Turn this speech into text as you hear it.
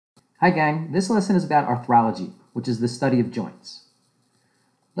Hi gang, this lesson is about arthrology, which is the study of joints.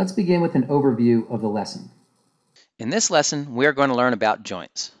 Let's begin with an overview of the lesson. In this lesson, we are going to learn about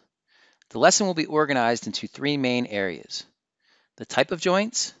joints. The lesson will be organized into three main areas: the type of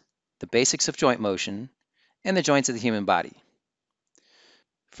joints, the basics of joint motion, and the joints of the human body.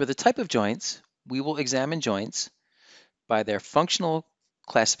 For the type of joints, we will examine joints by their functional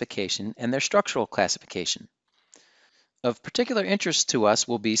classification and their structural classification. Of particular interest to us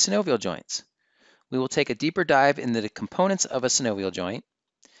will be synovial joints. We will take a deeper dive into the components of a synovial joint,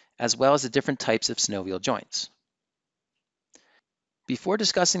 as well as the different types of synovial joints. Before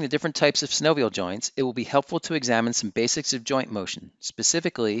discussing the different types of synovial joints, it will be helpful to examine some basics of joint motion,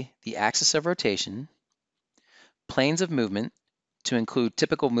 specifically the axis of rotation, planes of movement, to include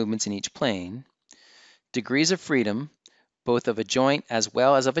typical movements in each plane, degrees of freedom, both of a joint as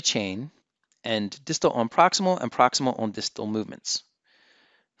well as of a chain, and distal on proximal and proximal on distal movements.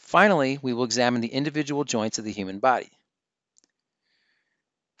 Finally, we will examine the individual joints of the human body.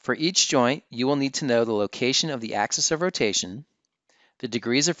 For each joint, you will need to know the location of the axis of rotation, the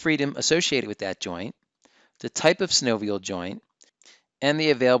degrees of freedom associated with that joint, the type of synovial joint, and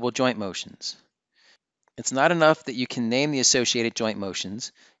the available joint motions. It's not enough that you can name the associated joint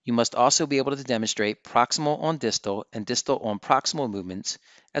motions. You must also be able to demonstrate proximal on distal and distal on proximal movements,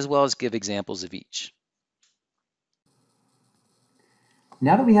 as well as give examples of each.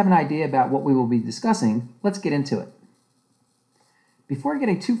 Now that we have an idea about what we will be discussing, let's get into it. Before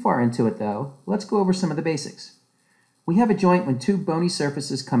getting too far into it though, let's go over some of the basics. We have a joint when two bony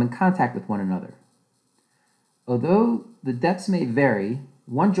surfaces come in contact with one another. Although the depths may vary,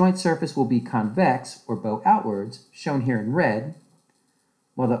 one joint surface will be convex or bow outwards, shown here in red,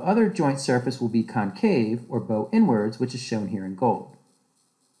 while the other joint surface will be concave or bow inwards, which is shown here in gold.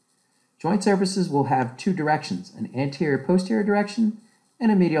 Joint surfaces will have two directions, an anterior-posterior direction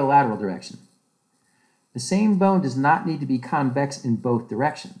and a medial-lateral direction. The same bone does not need to be convex in both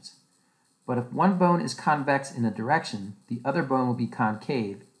directions, but if one bone is convex in a direction, the other bone will be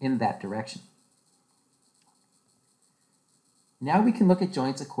concave in that direction. Now we can look at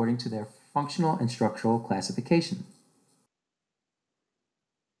joints according to their functional and structural classification.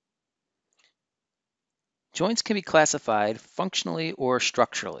 Joints can be classified functionally or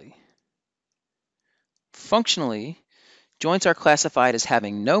structurally. Functionally, joints are classified as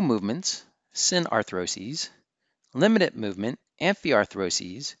having no movements, synarthroses, limited movement,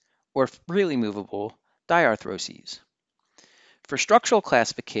 amphiarthroses, or freely movable, diarthroses. For structural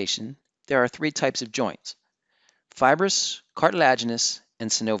classification, there are three types of joints: fibrous, cartilaginous, and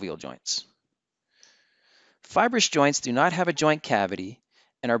synovial joints. Fibrous joints do not have a joint cavity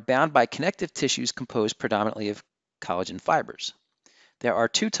and are bound by connective tissues composed predominantly of collagen fibers. There are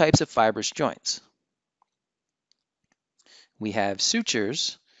two types of fibrous joints. We have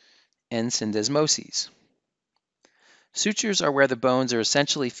sutures and syndesmoses. Sutures are where the bones are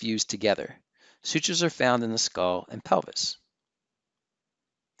essentially fused together. Sutures are found in the skull and pelvis.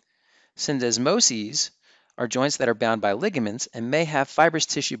 Syndesmoses are joints that are bound by ligaments and may have fibrous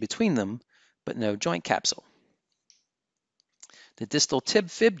tissue between them, but no joint capsule. The distal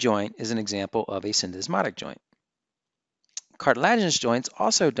tib-fib joint is an example of a syndesmotic joint. Cartilaginous joints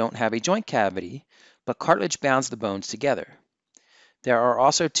also don't have a joint cavity, but cartilage bounds the bones together. There are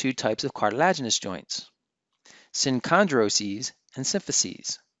also two types of cartilaginous joints: synchondroses and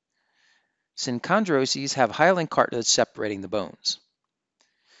symphyses. Synchondroses have hyaline cartilage separating the bones.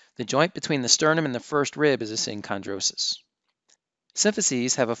 The joint between the sternum and the first rib is a synchondrosis.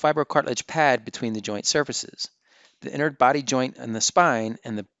 Symphyses have a fibrocartilage pad between the joint surfaces. The inner body joint and the spine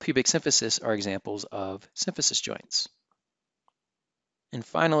and the pubic symphysis are examples of symphysis joints. And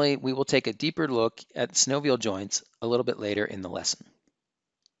finally, we will take a deeper look at synovial joints a little bit later in the lesson.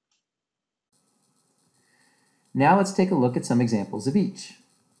 Now let's take a look at some examples of each.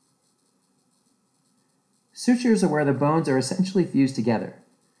 Sutures are where the bones are essentially fused together.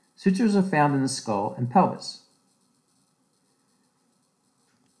 Sutures are found in the skull and pelvis.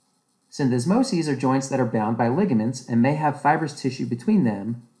 Syndesmoses are joints that are bound by ligaments and may have fibrous tissue between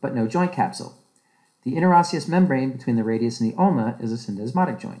them, but no joint capsule. The interosseous membrane between the radius and the ulna is a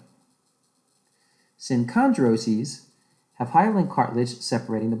syndesmotic joint. Synchondroses have hyaline cartilage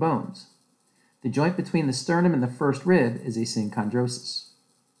separating the bones. The joint between the sternum and the first rib is a synchondrosis.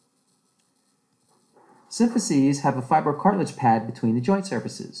 Symphyses have a fibrocartilage pad between the joint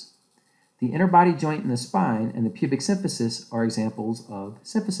surfaces. The inner body joint in the spine and the pubic symphysis are examples of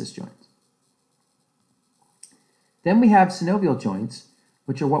symphysis joints. Then we have synovial joints,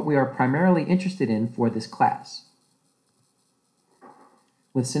 which are what we are primarily interested in for this class.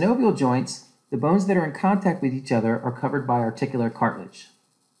 With synovial joints, the bones that are in contact with each other are covered by articular cartilage.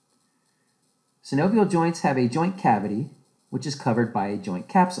 Synovial joints have a joint cavity, which is covered by a joint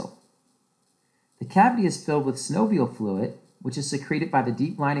capsule. The cavity is filled with synovial fluid, which is secreted by the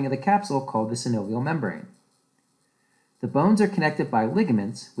deep lining of the capsule called the synovial membrane. The bones are connected by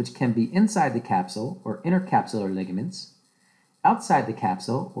ligaments, which can be inside the capsule or intercapsular ligaments, outside the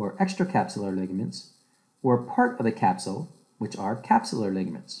capsule or extracapsular ligaments, or part of the capsule, which are capsular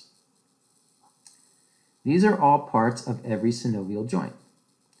ligaments. These are all parts of every synovial joint.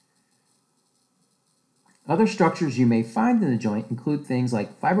 Other structures you may find in the joint include things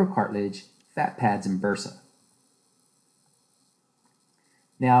like fibrocartilage, fat pads, and bursa.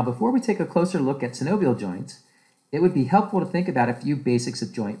 Now, before we take a closer look at synovial joints, it would be helpful to think about a few basics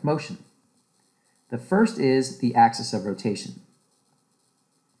of joint motion. The first is the axis of rotation.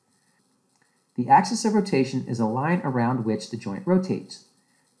 The axis of rotation is a line around which the joint rotates.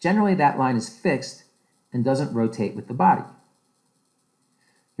 Generally, that line is fixed and doesn't rotate with the body.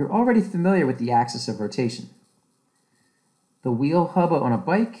 You're already familiar with the axis of rotation. The wheel hub on a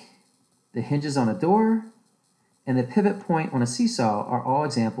bike, the hinges on a door, and the pivot point on a seesaw are all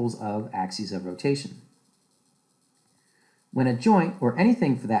examples of axes of rotation. When a joint, or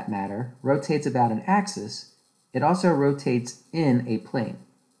anything for that matter, rotates about an axis, it also rotates in a plane.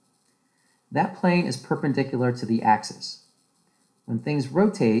 That plane is perpendicular to the axis. When things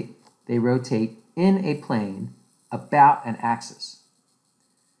rotate, they rotate in a plane about an axis.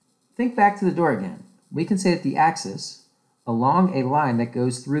 Think back to the door again. We can say that the axis, along a line that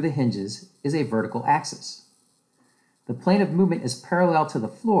goes through the hinges, is a vertical axis. The plane of movement is parallel to the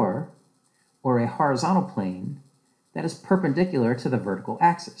floor, or a horizontal plane, that is perpendicular to the vertical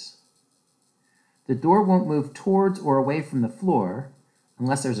axis. The door won't move towards or away from the floor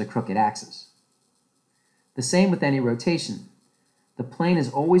unless there's a crooked axis. The same with any rotation. The plane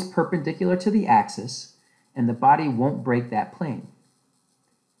is always perpendicular to the axis, and the body won't break that plane.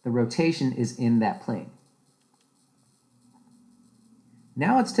 The rotation is in that plane.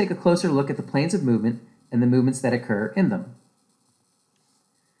 Now let's take a closer look at the planes of movement and the movements that occur in them.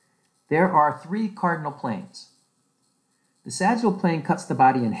 There are three cardinal planes. The sagittal plane cuts the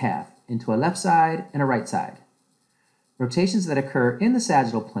body in half, into a left side and a right side. Rotations that occur in the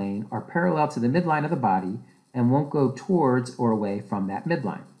sagittal plane are parallel to the midline of the body and won't go towards or away from that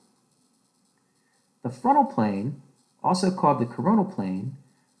midline. The frontal plane, also called the coronal plane,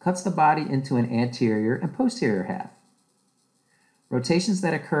 cuts the body into an anterior and posterior half. Rotations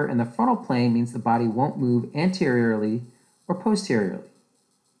that occur in the frontal plane means the body won't move anteriorly or posteriorly.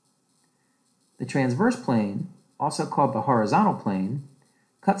 The transverse plane, also called the horizontal plane,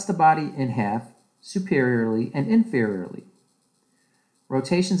 cuts the body in half superiorly and inferiorly.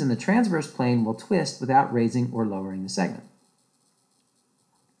 Rotations in the transverse plane will twist without raising or lowering the segment.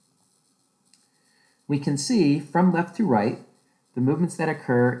 We can see from left to right the movements that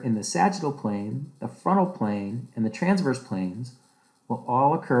occur in the sagittal plane, the frontal plane, and the transverse planes will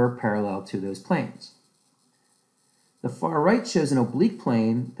all occur parallel to those planes. The far right shows an oblique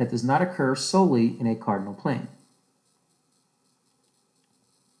plane that does not occur solely in a cardinal plane.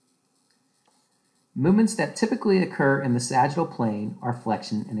 Movements that typically occur in the sagittal plane are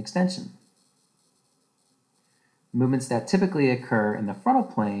flexion and extension. Movements that typically occur in the frontal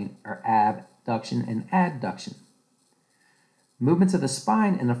plane are abduction and adduction. Movements of the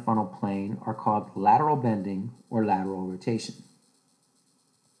spine in the frontal plane are called lateral bending or lateral rotation.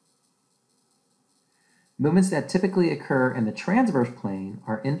 Movements that typically occur in the transverse plane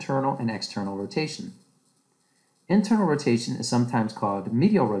are internal and external rotation. Internal rotation is sometimes called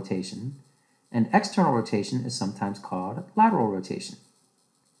medial rotation, and external rotation is sometimes called lateral rotation.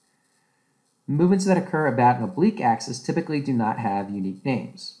 Movements that occur about an oblique axis typically do not have unique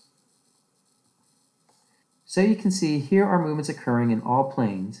names. So you can see here are movements occurring in all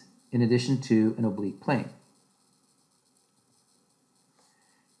planes in addition to an oblique plane.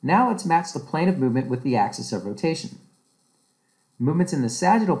 Now let's match the plane of movement with the axis of rotation. Movements in the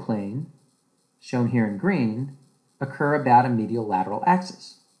sagittal plane, shown here in green, occur about a medial lateral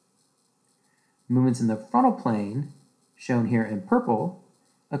axis. Movements in the frontal plane, shown here in purple,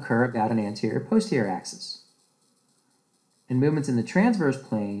 occur about an anterior-posterior axis. And movements in the transverse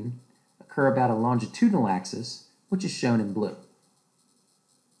plane occur about a longitudinal axis, which is shown in blue.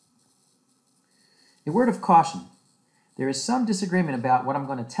 A word of caution. There is some disagreement about what I'm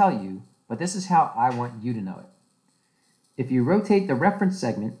going to tell you, but this is how I want you to know it. If you rotate the reference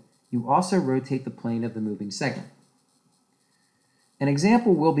segment, you also rotate the plane of the moving segment. An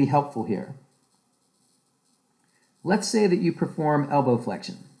example will be helpful here. Let's say that you perform elbow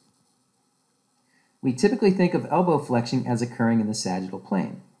flexion. We typically think of elbow flexion as occurring in the sagittal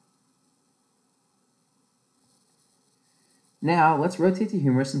plane. Now let's rotate the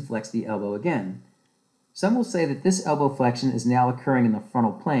humerus and flex the elbow again, Some will say that this elbow flexion is now occurring in the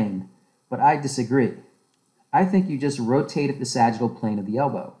frontal plane, but I disagree. I think you just rotated the sagittal plane of the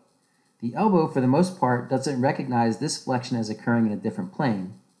elbow. The elbow, for the most part, doesn't recognize this flexion as occurring in a different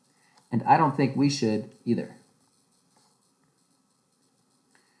plane, and I don't think we should either.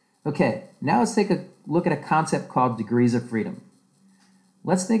 Okay, now let's take a look at a concept called degrees of freedom.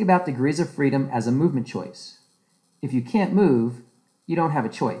 Let's think about degrees of freedom as a movement choice. If you can't move, you don't have a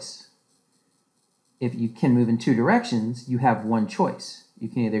choice. If you can move in two directions, you have one choice. You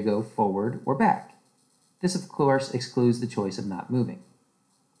can either go forward or back. This, of course, excludes the choice of not moving.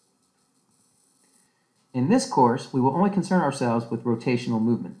 In this course, we will only concern ourselves with rotational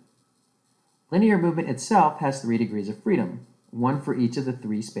movement. Linear movement itself has 3 degrees of freedom, one for each of the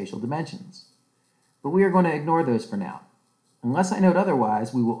 3 spatial dimensions. But we are going to ignore those for now. Unless I note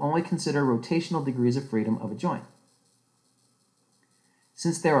otherwise, we will only consider rotational degrees of freedom of a joint.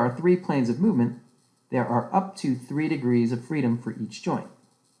 Since there are 3 planes of movement, there are up to 3 degrees of freedom for each joint.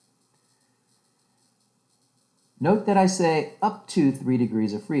 Note that I say up to 3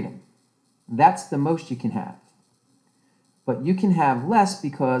 degrees of freedom. That's the most you can have. But you can have less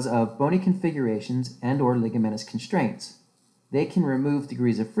because of bony configurations and/or ligamentous constraints. They can remove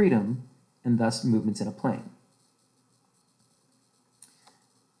degrees of freedom and thus movements in a plane.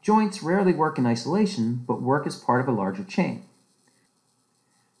 Joints rarely work in isolation, but work as part of a larger chain.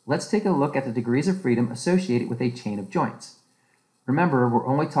 Let's take a look at the degrees of freedom associated with a chain of joints. Remember, we're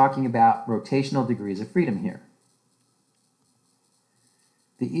only talking about rotational degrees of freedom here.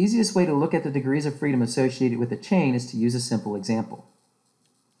 The easiest way to look at the degrees of freedom associated with a chain is to use a simple example.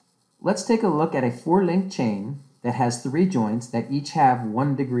 Let's take a look at a 4-link chain that has 3 joints that each have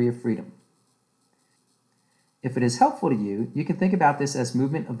 1 degree of freedom. If it is helpful to you, you can think about this as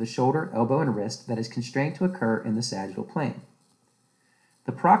movement of the shoulder, elbow, and wrist that is constrained to occur in the sagittal plane.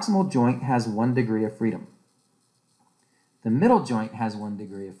 The proximal joint has 1 degree of freedom. The middle joint has 1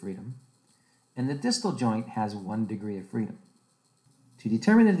 degree of freedom, and the distal joint has 1 degree of freedom. To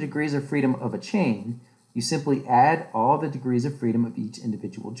determine the degrees of freedom of a chain, you simply add all the degrees of freedom of each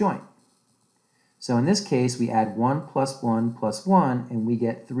individual joint. So in this case, we add 1 plus 1 plus 1, and we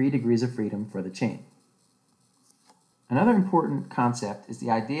get 3 degrees of freedom for the chain. Another important concept is the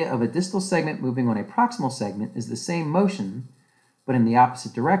idea of a distal segment moving on a proximal segment is the same motion, but in the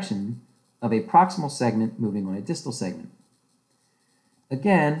opposite direction, of a proximal segment moving on a distal segment.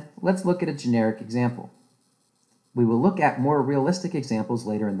 Again, let's look at a generic example. We will look at more realistic examples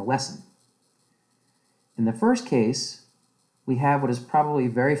later in the lesson. In the first case, we have what is probably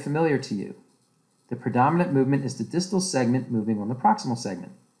very familiar to you. The predominant movement is the distal segment moving on the proximal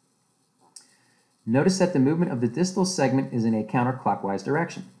segment. Notice that the movement of the distal segment is in a counterclockwise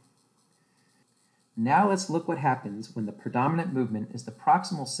direction. Now let's look what happens when the predominant movement is the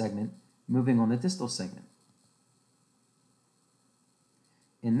proximal segment moving on the distal segment.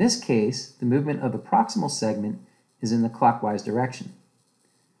 In this case, the movement of the proximal segment is in the clockwise direction.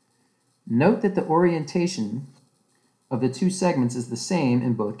 Note that the orientation of the 2 segments is the same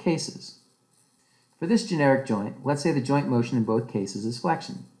in both cases. For this generic joint, let's say the joint motion in both cases is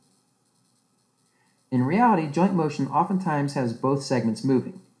flexion. In reality, joint motion oftentimes has both segments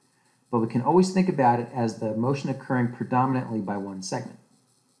moving, but we can always think about it as the motion occurring predominantly by one segment.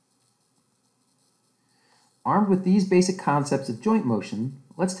 Armed with these basic concepts of joint motion,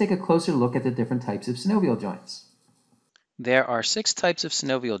 let's take a closer look at the different types of synovial joints. There are 6 types of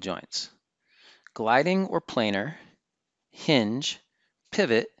synovial joints: gliding or planar, hinge,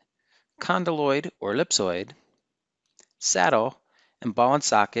 pivot, condyloid or ellipsoid, saddle, and ball and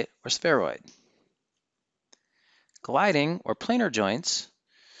socket or spheroid. Gliding or planar joints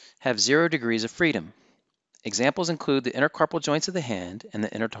have 0 degrees of freedom. Examples include the intercarpal joints of the hand and the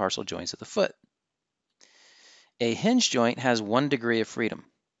intertarsal joints of the foot. A hinge joint has 1 degree of freedom.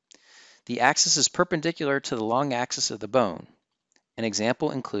 The axis is perpendicular to the long axis of the bone. An example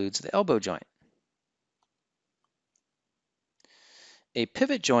includes the elbow joint. A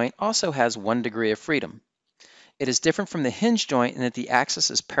pivot joint also has 1 degree of freedom. It is different from the hinge joint in that the axis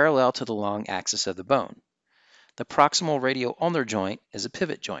is parallel to the long axis of the bone. The proximal radial ulnar joint is a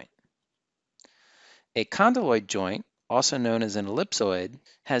pivot joint. A condyloid joint, also known as an ellipsoid,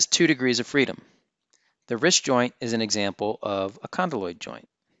 has 2 degrees of freedom. The wrist joint is an example of a condyloid joint.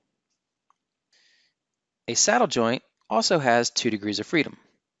 A saddle joint also has 2 degrees of freedom.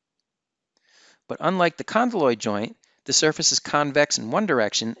 But unlike the condyloid joint, the surface is convex in one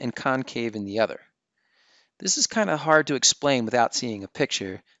direction and concave in the other. This is kind of hard to explain without seeing a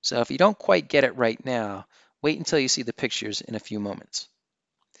picture, so if you don't quite get it right now, wait until you see the pictures in a few moments.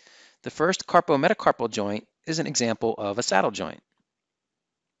 The first carpometacarpal joint is an example of a saddle joint.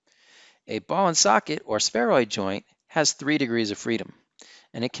 A ball and socket or spheroid joint has 3 degrees of freedom,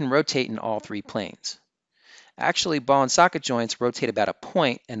 and it can rotate in all 3 planes. Actually, ball and socket joints rotate about a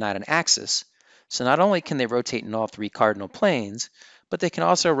point and not an axis, so not only can they rotate in all 3 cardinal planes, but they can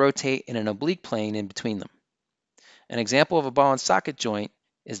also rotate in an oblique plane in between them. An example of a ball and socket joint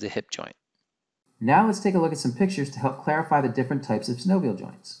is the hip joint. Now let's take a look at some pictures to help clarify the different types of synovial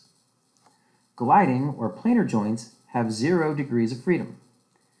joints. Gliding or planar joints have 0 degrees of freedom.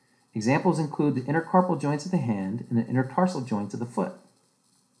 Examples include the intercarpal joints of the hand and the intertarsal joints of the foot.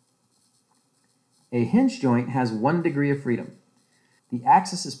 A hinge joint has 1 degree of freedom. The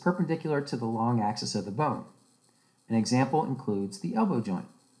axis is perpendicular to the long axis of the bone. An example includes the elbow joint.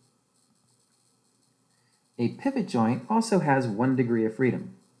 A pivot joint also has 1 degree of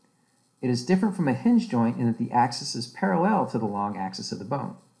freedom. It is different from a hinge joint in that the axis is parallel to the long axis of the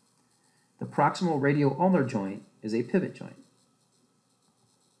bone. The proximal radial-ulnar joint is a pivot joint.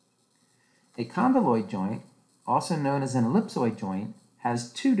 A condyloid joint, also known as an ellipsoid joint,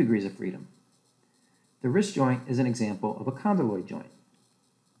 has 2 degrees of freedom. The wrist joint is an example of a condyloid joint.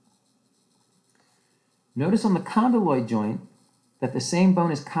 Notice on the condyloid joint that the same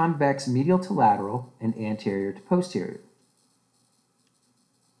bone is convex medial to lateral and anterior to posterior.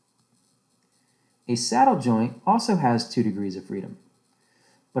 A saddle joint also has 2 degrees of freedom,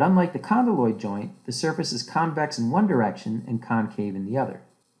 but unlike the condyloid joint, the surface is convex in one direction and concave in the other.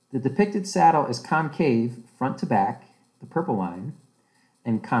 The depicted saddle is concave front to back, the purple line,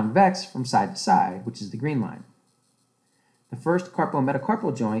 and convex from side to side, which is the green line. The first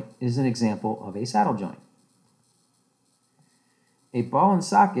carpometacarpal joint is an example of a saddle joint. A ball and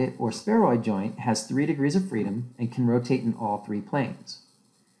socket or spheroid joint has 3 degrees of freedom and can rotate in all 3 planes.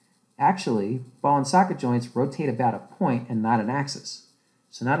 Actually, ball and socket joints rotate about a point and not an axis.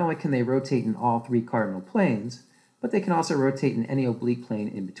 So not only can they rotate in all 3 cardinal planes, but they can also rotate in any oblique plane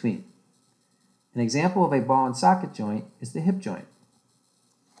in between. An example of a ball and socket joint is the hip joint.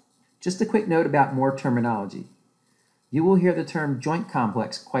 Just a quick note about more terminology. You will hear the term joint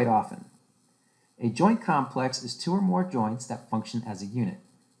complex quite often. A joint complex is 2 or more joints that function as a unit.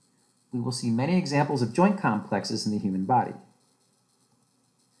 We will see many examples of joint complexes in the human body.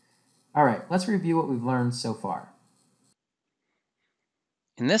 All right, let's review what we've learned so far.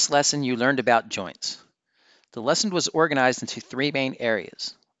 In this lesson, you learned about joints. The lesson was organized into 3 main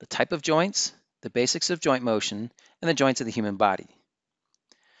areas: the type of joints, the basics of joint motion, and the joints of the human body.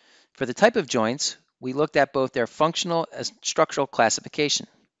 For the type of joints, we looked at both their functional and structural classification.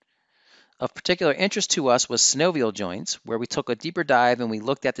 Of particular interest to us was synovial joints, where we took a deeper dive and we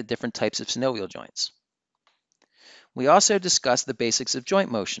looked at the different types of synovial joints. We also discussed the basics of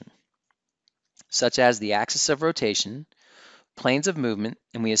joint motion, such as the axis of rotation, planes of movement,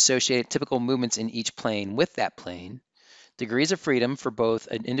 and we associated typical movements in each plane with that plane, degrees of freedom for both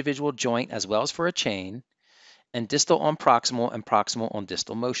an individual joint as well as for a chain, and distal on proximal and proximal on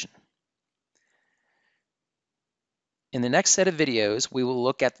distal motion. In the next set of videos, we will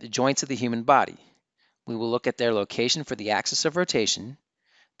look at the joints of the human body. We will look at their location for the axis of rotation,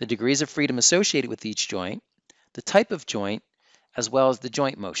 the degrees of freedom associated with each joint, the type of joint, as well as the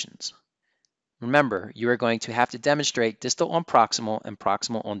joint motions. Remember, you are going to have to demonstrate distal on proximal and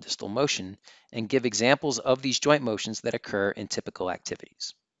proximal on distal motion and give examples of these joint motions that occur in typical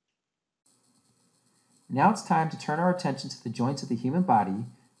activities. Now it's time to turn our attention to the joints of the human body,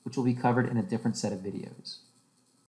 which will be covered in a different set of videos.